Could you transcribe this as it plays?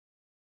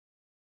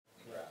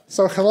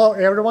So hello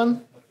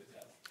everyone.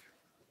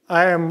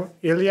 I am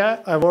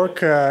Ilya. I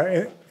work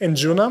in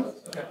Juno.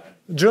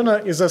 Juno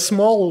is a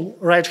small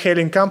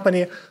ride-hailing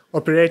company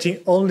operating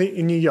only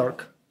in New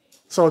York.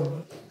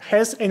 So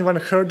has anyone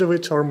heard of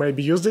it or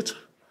maybe used it?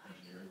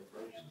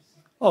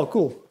 Oh,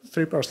 cool.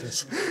 3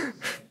 persons.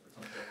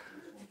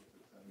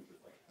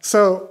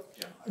 So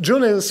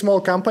Juno is a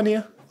small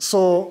company,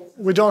 so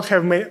we don't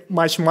have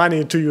much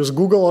money to use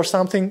Google or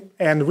something,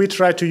 and we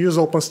try to use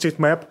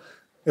OpenStreetMap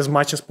as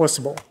much as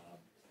possible.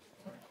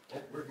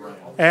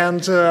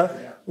 And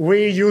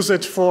we use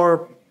it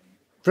for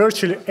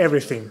virtually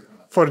everything,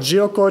 for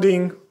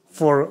geocoding,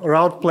 for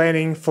route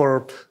planning,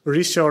 for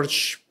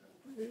research,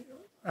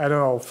 I don't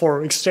know,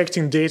 for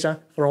extracting data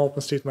from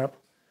OpenStreetMap.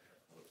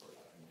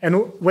 And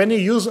when you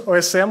use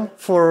OSM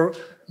for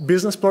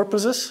business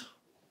purposes,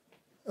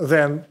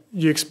 then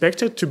you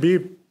expect it to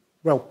be,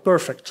 well,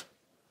 perfect.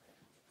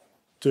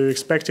 To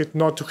expect it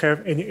not to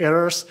have any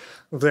errors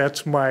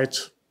that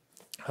might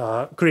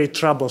create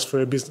troubles for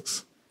your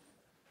business.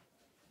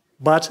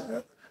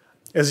 But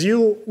as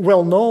you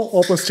well know,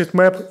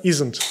 OpenStreetMap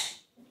isn't.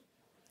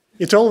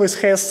 It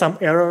always has some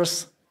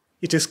errors.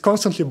 It is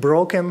constantly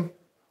broken.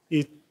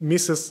 It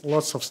misses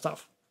lots of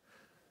stuff.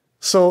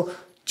 So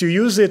to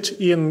use it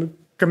in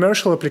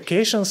commercial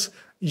applications,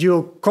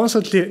 you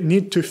constantly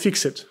need to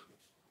fix it.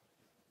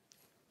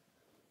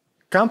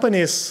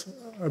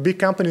 Big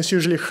companies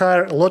usually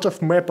hire a lot of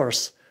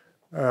mappers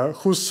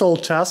whose sole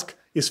task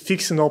is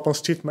fixing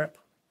OpenStreetMap.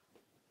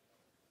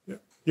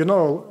 You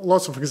know,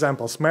 lots of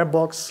examples,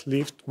 Mapbox,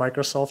 Lyft,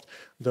 Microsoft,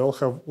 they all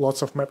have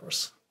lots of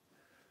mappers.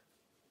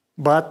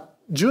 But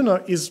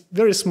Juno is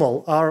very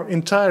small. Our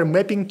entire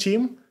mapping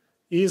team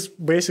is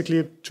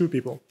basically 2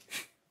 people.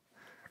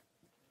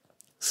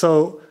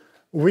 So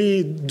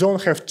we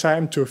don't have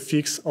time to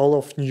fix all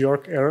of New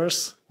York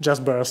errors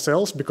just by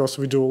ourselves because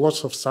we do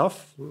lots of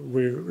stuff.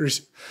 We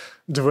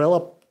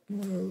develop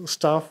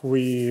stuff,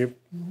 we,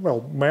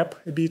 well, map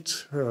a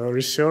bit, do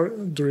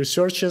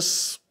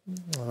researches,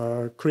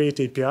 create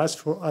APIs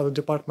for other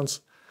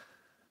departments.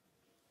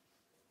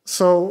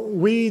 So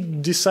we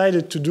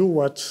decided to do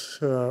what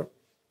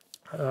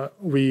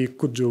we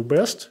could do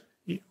best,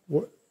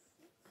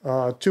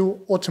 to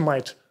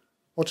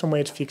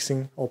automate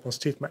fixing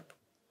OpenStreetMap.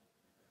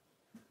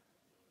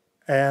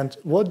 And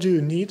what do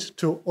you need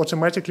to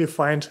automatically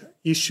find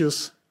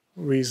issues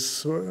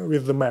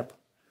with the map?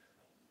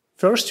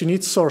 First, you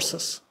need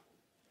sources.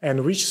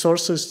 And which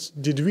sources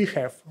did we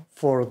have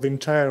for the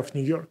entire of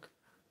New York?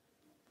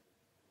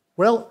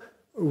 Well,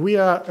 we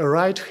are a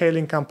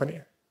ride-hailing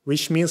company,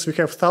 which means we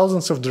have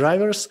thousands of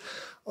drivers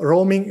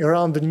roaming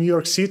around the New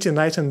York City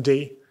night and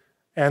day,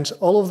 and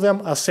all of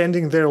them are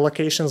sending their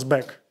locations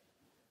back,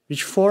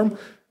 which form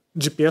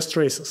GPS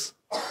traces.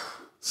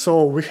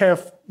 So we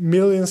have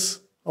millions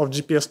of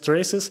GPS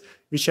traces,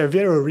 which are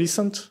very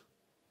recent.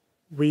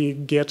 We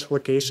get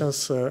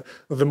locations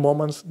the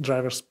moment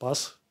drivers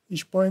pass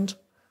each point.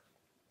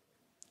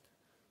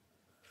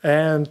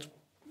 And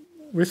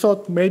we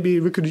thought maybe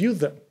we could use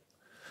them.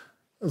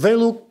 They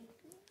look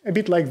a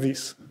bit like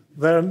this.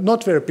 They're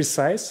not very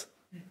precise,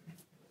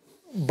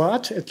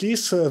 but at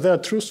least they're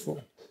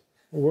truthful.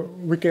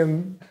 We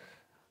can,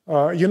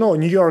 you know,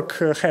 New York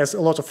has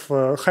a lot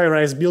of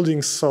high-rise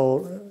buildings,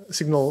 so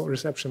signal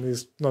reception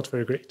is not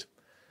very great.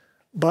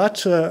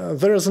 But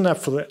there is an app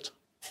for that.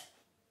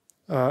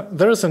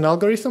 There is an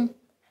algorithm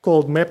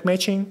called map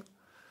matching.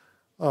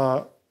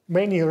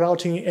 Many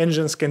routing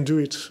engines can do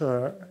it,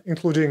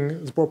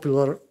 including the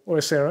popular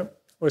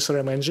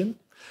OSRM engine.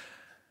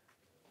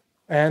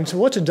 And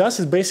what it does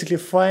is basically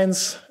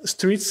finds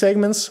street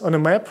segments on a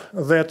map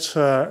that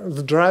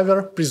the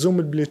driver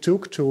presumably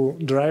took to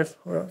drive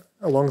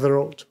along the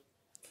road.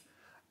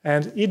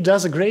 And it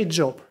does a great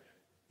job.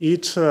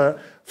 It,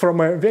 from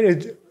a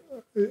very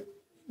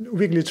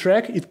wiggly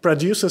track, it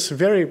produces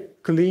very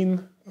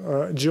clean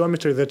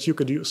geometry that you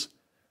could use.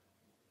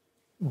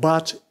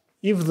 But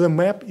if the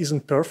map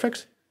isn't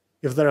perfect,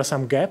 if there are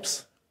some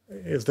gaps,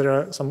 if there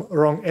are some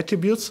wrong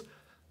attributes,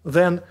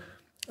 then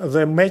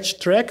the match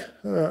track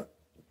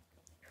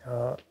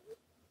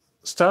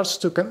starts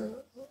to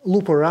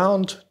loop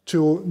around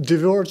to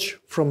diverge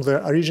from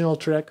the original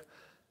track,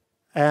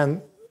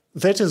 and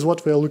that is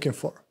what we are looking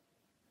for.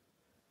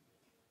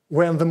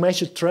 When the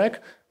matched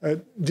track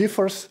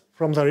differs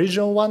from the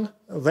original one,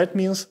 that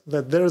means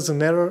that there is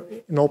an error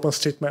in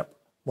OpenStreetMap,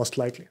 most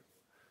likely.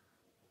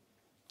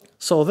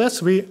 So that's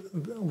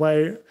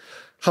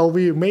how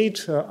we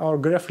made our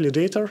graph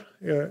validator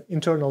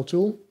internal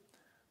tool.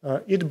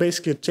 It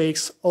basically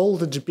takes all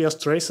the GPS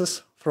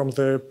traces from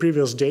the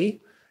previous day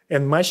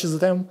and matches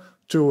them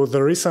to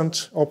the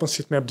recent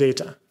OpenStreetMap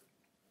data.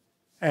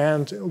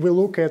 And we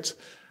look at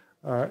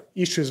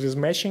issues with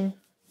matching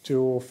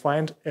to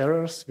find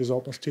errors with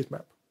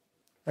OpenStreetMap,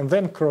 and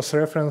then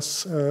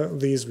cross-reference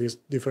these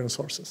with different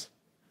sources.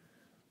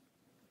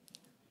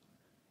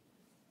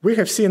 We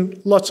have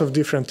seen lots of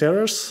different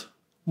errors.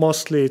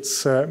 Mostly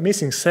it's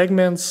missing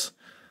segments,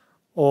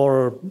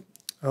 or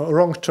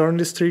wrong turn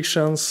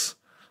restrictions,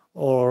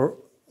 or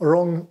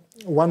wrong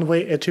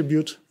one-way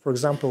attribute, for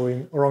example,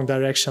 in wrong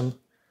direction.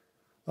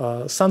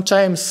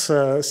 Sometimes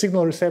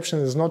signal reception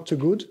is not too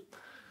good,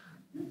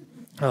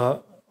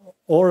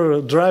 or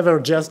a driver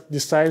just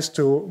decides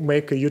to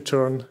make a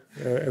U-turn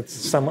at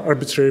some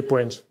arbitrary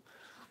point.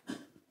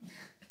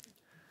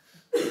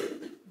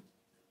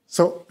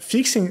 So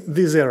fixing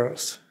these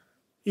errors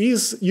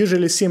is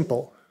usually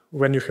simple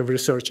when you have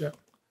researcher.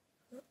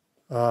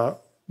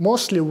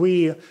 Mostly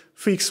we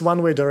fix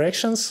one-way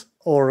directions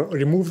or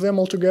remove them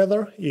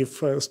altogether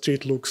if a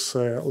street looks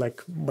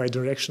like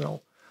bidirectional,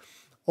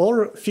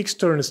 or fix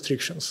turn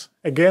restrictions.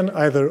 Again,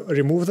 either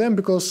remove them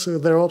because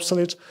they're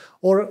obsolete,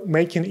 or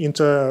making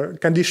into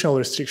conditional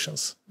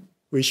restrictions,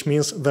 which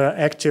means they're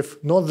active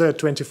not the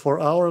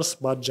 24 hours,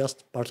 but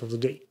just part of the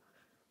day.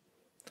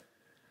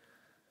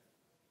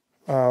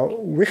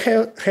 We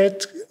have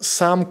had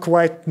some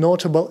quite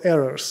notable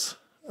errors,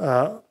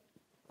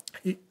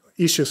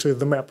 issues with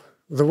the map.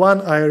 The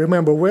one I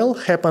remember well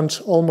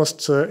happened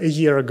almost a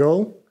year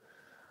ago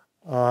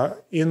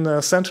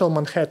in central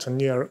Manhattan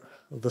near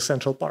the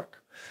Central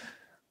Park.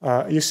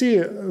 You see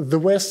the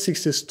West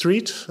 60th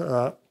Street,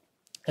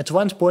 at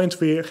one point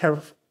we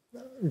have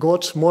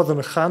got more than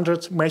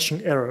 100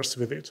 matching errors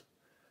with it.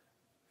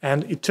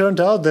 And it turned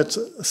out that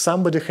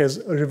somebody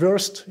has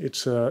reversed it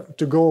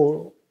to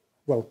go,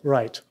 well,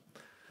 right.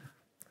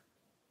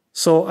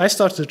 So I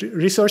started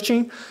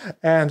researching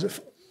and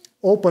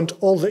opened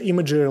all the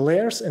imagery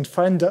layers and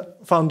found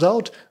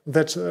out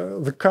that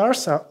the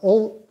cars are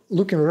all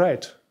looking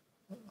right,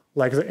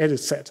 like the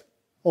edit said.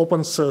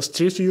 Opens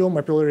Street View,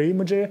 Mapillary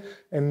Imagery,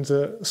 and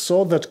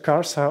saw that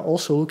cars are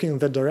also looking in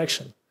that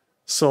direction.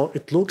 So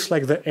it looks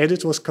like the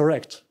edit was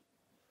correct.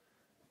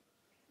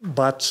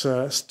 But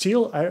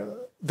still,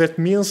 that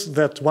means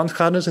that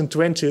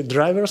 120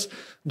 drivers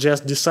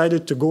just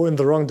decided to go in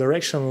the wrong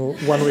direction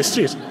one-way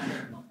street.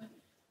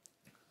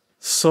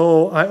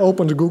 So I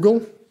opened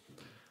Google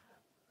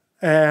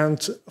and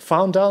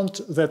found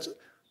out that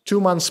 2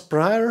 months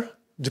prior,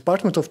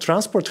 Department of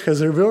Transport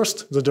has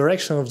reversed the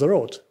direction of the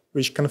road,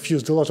 which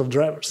confused a lot of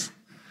drivers.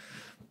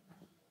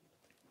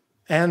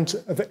 And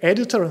the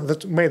editor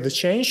that made the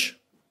change,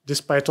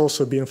 despite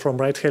also being from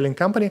ride-hailing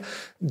company,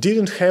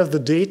 didn't have the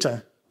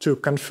data to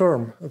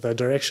confirm the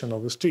direction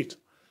of the street.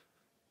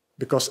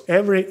 Because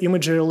every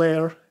imagery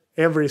layer,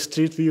 every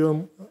street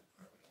view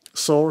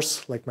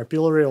source, like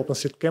Mapillary,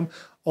 OpenStreetCam,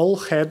 all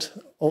had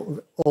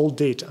all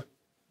data.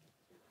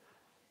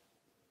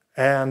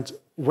 And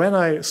when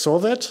I saw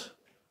that,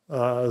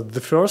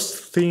 the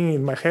first thing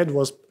in my head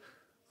was,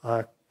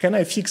 can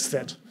I fix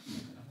that?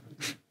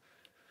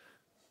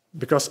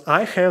 Because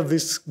I have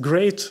this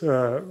great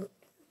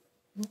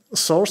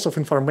source of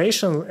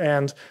information,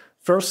 and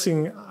first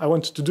thing I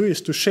wanted to do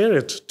is to share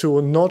it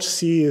to not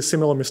see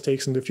similar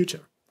mistakes in the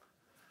future.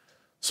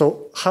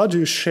 So how do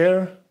you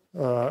share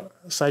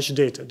such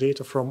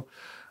data from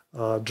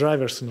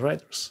drivers and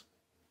riders?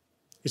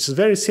 It's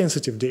very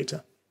sensitive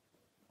data.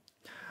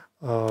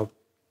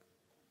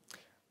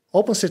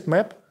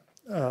 OpenStreetMap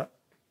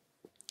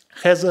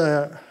has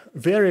a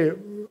very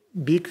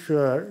big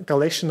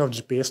collection of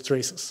GPS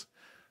traces.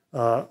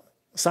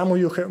 Some of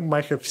you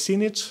might have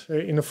seen it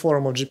in the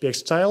form of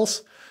GPX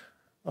tiles.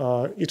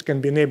 It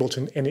can be enabled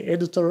in any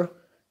editor,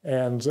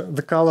 and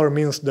the color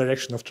means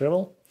direction of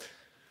travel.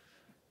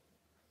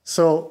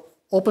 So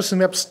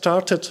OpenStreetMap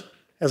started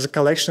as a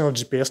collection of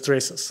GPS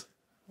traces.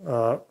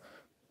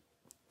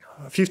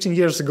 15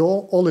 years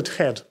ago, all it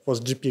had was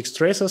GPX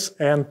traces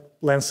and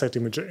Landsat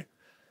imagery.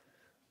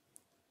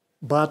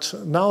 But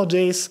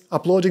nowadays,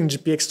 uploading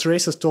GPX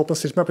traces to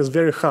OpenStreetMap is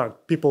very hard.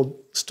 People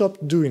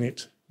stopped doing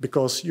it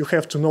because you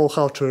have to know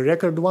how to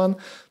record one,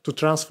 to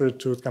transfer it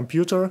to a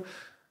computer,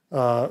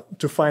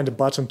 to find a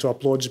button to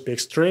upload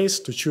GPX trace,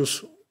 to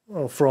choose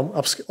from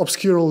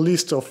obscure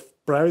list of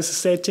privacy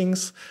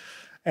settings,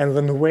 and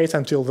then wait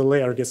until the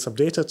layer gets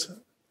updated.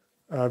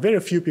 Very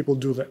few people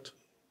do that.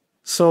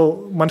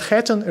 So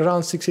Manhattan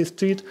around 60th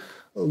Street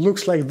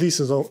looks like this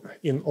is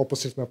in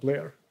OpenStreetMap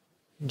layer.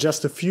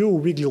 Just a few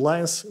wiggly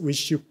lines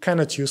which you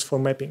cannot use for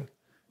mapping.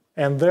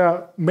 And they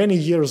are many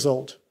years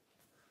old.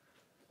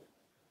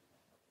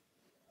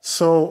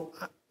 So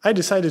I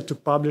decided to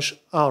publish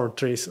our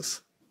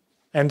traces.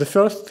 And the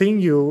first thing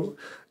you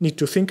need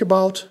to think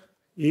about,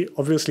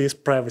 obviously, is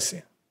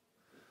privacy.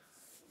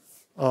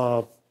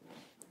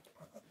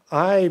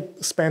 I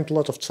spent a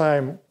lot of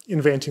time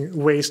inventing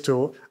ways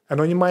to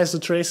anonymize the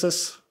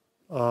traces.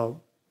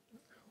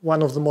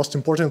 One of the most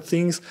important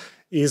things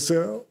is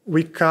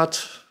we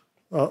cut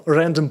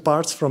random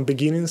parts from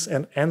beginnings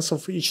and ends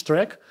of each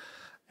track.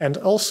 And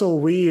also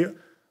we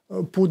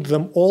put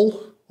them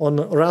all on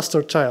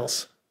raster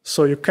tiles.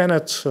 So you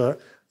cannot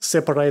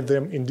separate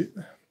them in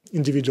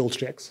individual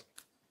tracks.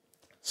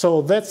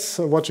 So that's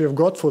what we've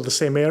got for the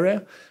same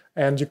area.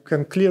 And you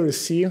can clearly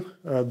see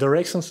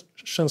directions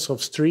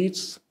of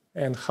streets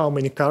and how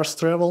many cars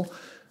travel.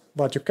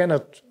 But you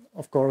cannot,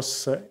 of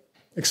course,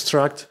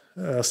 extract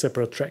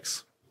separate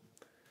tracks.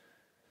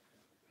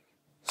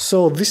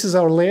 So this is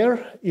our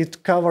layer.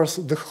 It covers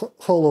the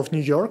whole of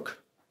New York.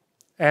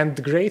 And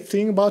the great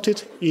thing about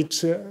it,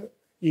 it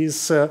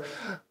is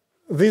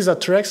these are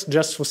tracks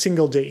just for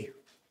single day.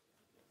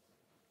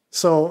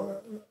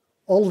 So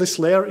all this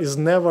layer is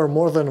never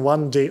more than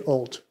 1 day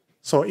old.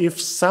 So if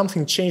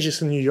something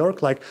changes in New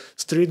York, like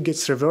street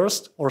gets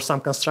reversed or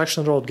some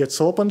construction road gets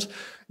opened,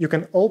 you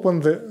can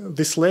open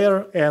this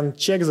layer and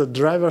check that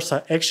drivers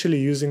are actually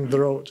using the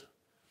road.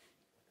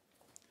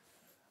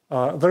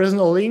 There is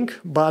no link,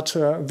 but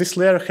this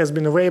layer has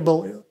been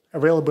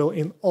available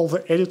in all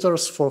the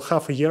editors for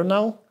half a year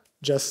now.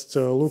 Just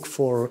look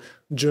for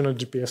Juno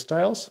GPS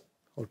tiles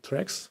or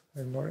tracks,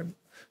 I don't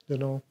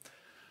know.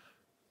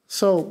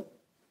 So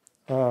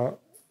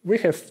we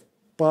have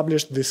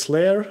published this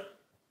layer,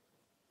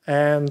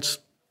 and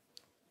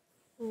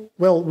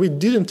well, we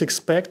didn't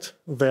expect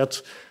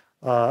that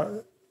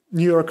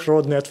New York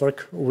road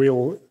network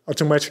will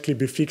automatically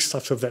be fixed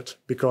after that,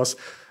 because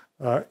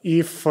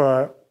if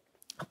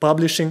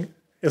publishing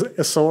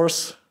a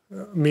source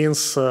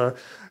means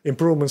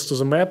improvements to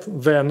the map,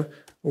 then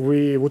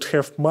we would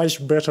have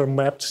much better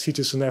mapped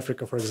cities in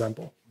Africa, for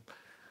example.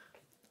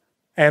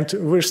 And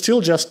we're still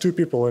just 2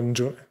 people in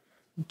Juno,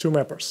 2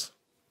 mappers.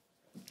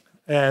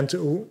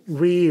 And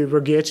we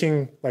were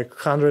getting like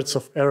hundreds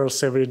of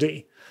errors every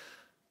day.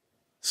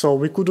 So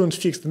we couldn't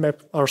fix the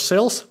map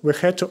ourselves. We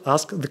had to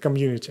ask the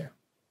community.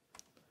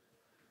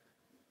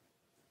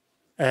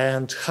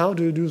 And how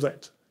do you do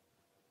that?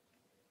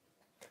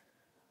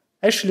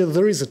 Actually,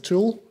 there is a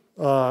tool,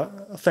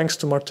 thanks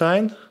to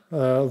Martijn.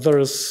 There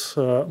is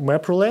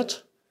Map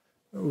Roulette,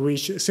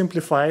 which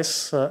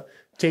simplifies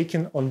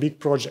taking on big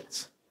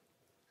projects.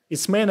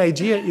 Its main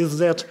idea is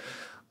that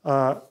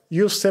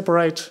you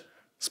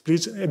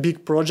split a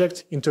big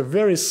project into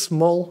very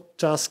small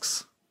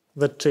tasks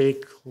that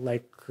take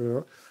like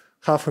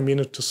half a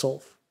minute to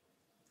solve.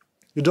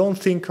 You don't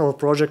think of a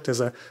project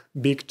as a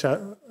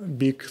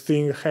big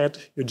thing ahead.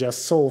 You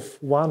just solve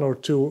 1 or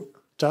 2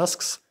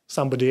 tasks.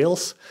 Somebody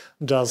else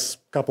does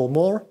a couple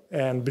more,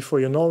 and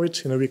before you know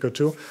it, in a week or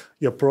 2,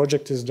 your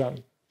project is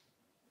done.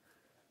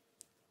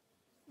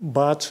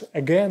 But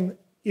again,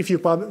 if you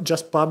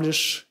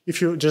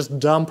just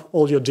dump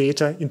all your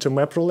data into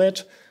Map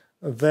Roulette,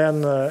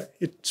 then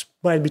it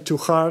might be too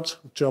hard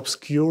to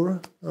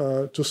obscure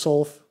to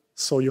solve,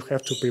 so you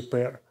have to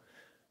prepare.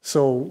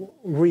 So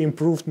we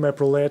improved Map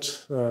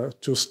Roulette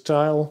to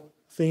style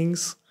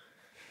things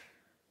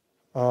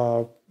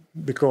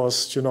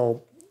because,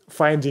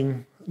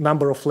 finding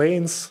number of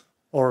lanes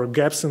or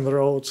gaps in the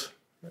road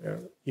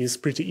is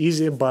pretty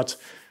easy, but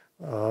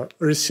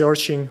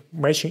researching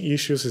matching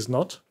issues is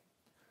not.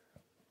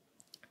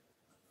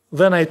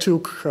 Then I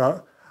took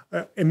 1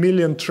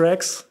 million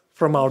tracks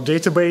from our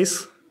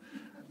database,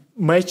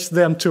 matched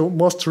them to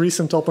most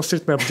recent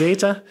OpenStreetMap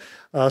data,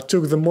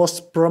 took the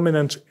most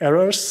prominent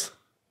errors,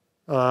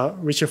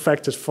 which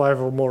affected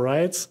 5 or more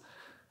rides,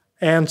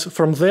 and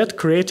from that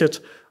created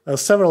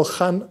several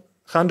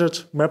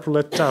hundred Map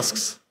Roulette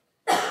tasks,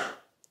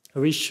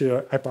 which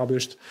I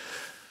published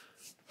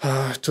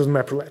to the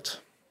Map Roulette.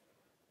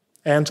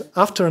 And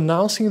after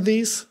announcing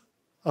these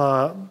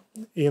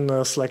in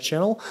a Slack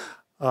channel,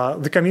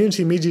 the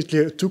community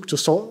immediately took to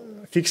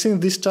fixing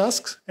these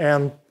tasks,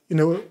 and in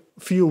a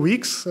few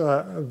weeks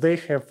they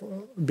have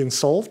been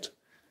solved.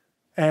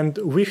 And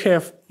we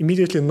have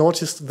immediately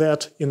noticed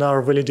that in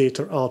our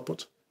validator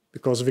output,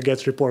 because we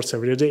get reports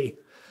every day.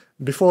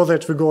 Before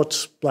that, we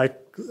got like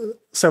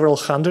several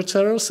hundred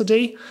errors a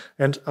day,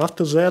 and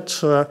after that,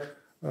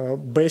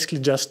 basically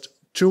just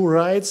 2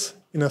 rides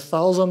in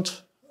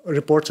 1,000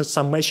 reported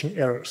some matching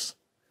errors.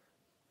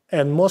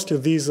 And mostly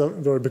these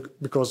were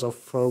because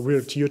of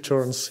weird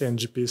U-turns and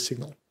GPS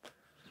signal.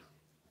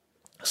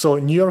 So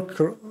New York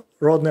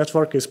road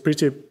network is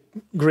pretty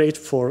great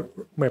for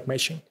map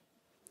matching.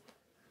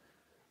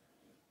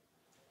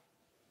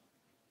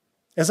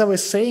 As I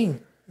was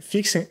saying,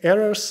 fixing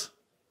errors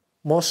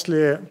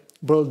mostly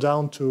boil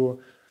down to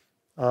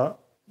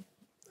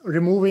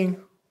removing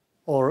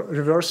or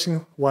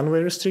reversing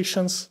one-way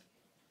restrictions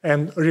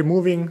and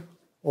removing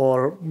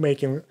or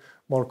making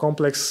more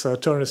complex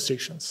turn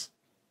restrictions.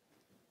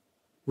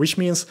 Which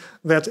means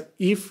that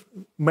if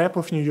map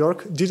of New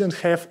York didn't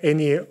have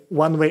any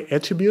one-way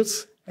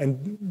attributes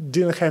and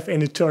didn't have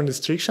any turn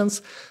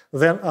restrictions,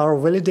 then our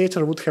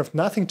validator would have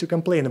nothing to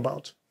complain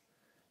about.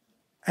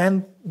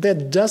 And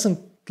that doesn't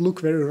look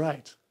very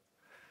right.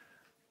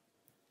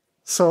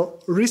 So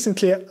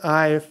recently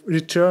I've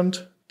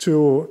returned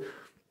to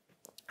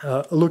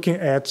looking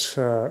at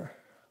our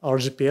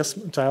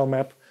GPS tile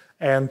map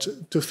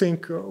and to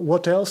think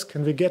what else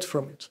can we get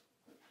from it.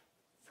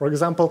 For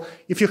example,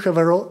 if you have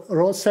a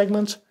road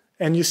segment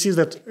and you see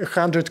that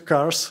 100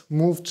 cars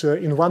moved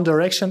in one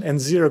direction and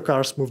 0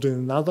 cars moved in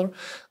another,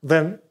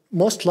 then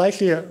most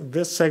likely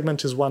this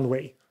segment is one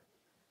way.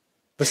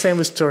 The same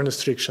with turn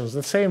restrictions,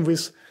 the same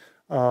with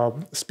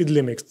speed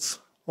limits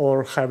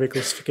or highway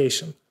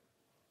classification.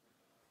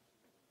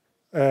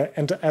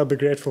 And I'll be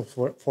grateful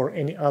for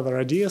any other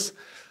ideas.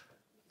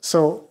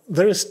 So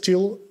there is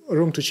still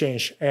room to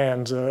change,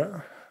 and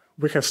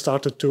we have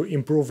started to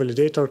improve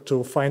validator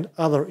to find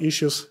other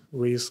issues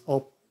with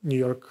New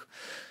York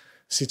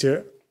City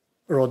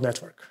road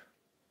network.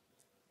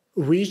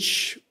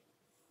 which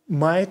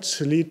might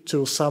lead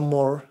to some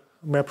more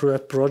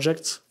map-related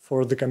projects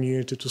for the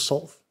community to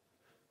solve.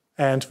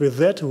 And with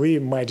that, we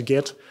might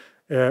get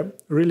a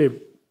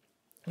really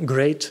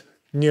great,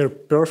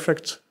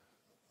 near-perfect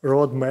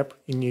roadmap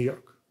in New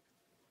York.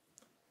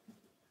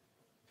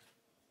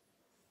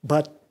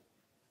 But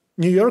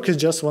New York is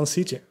just one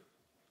city.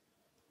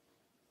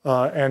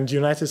 And the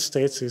United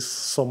States is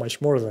so much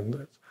more than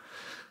that.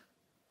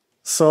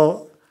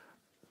 So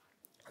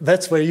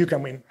that's where you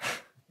come in.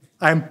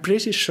 I'm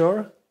pretty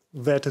sure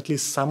that at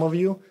least some of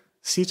you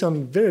sit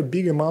on very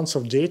big amounts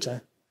of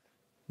data,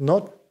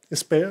 not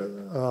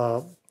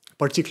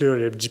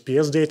particularly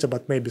GPS data,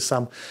 but maybe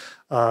some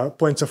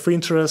points of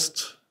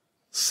interest,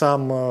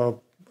 some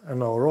I don't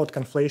know, road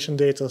conflation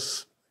data,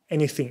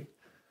 anything.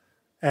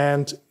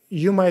 And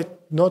you might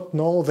not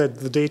know that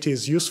the data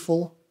is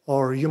useful,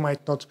 or you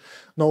might not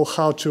know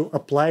how to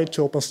apply it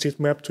to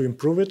OpenStreetMap to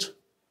improve it.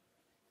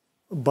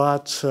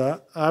 But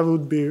I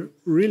would be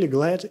really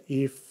glad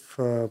if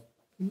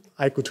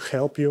I could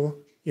help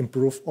you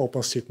improve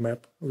OpenStreetMap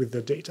with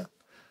the data.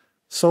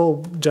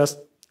 So just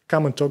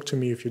come and talk to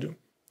me if you do.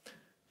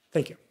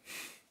 Thank you.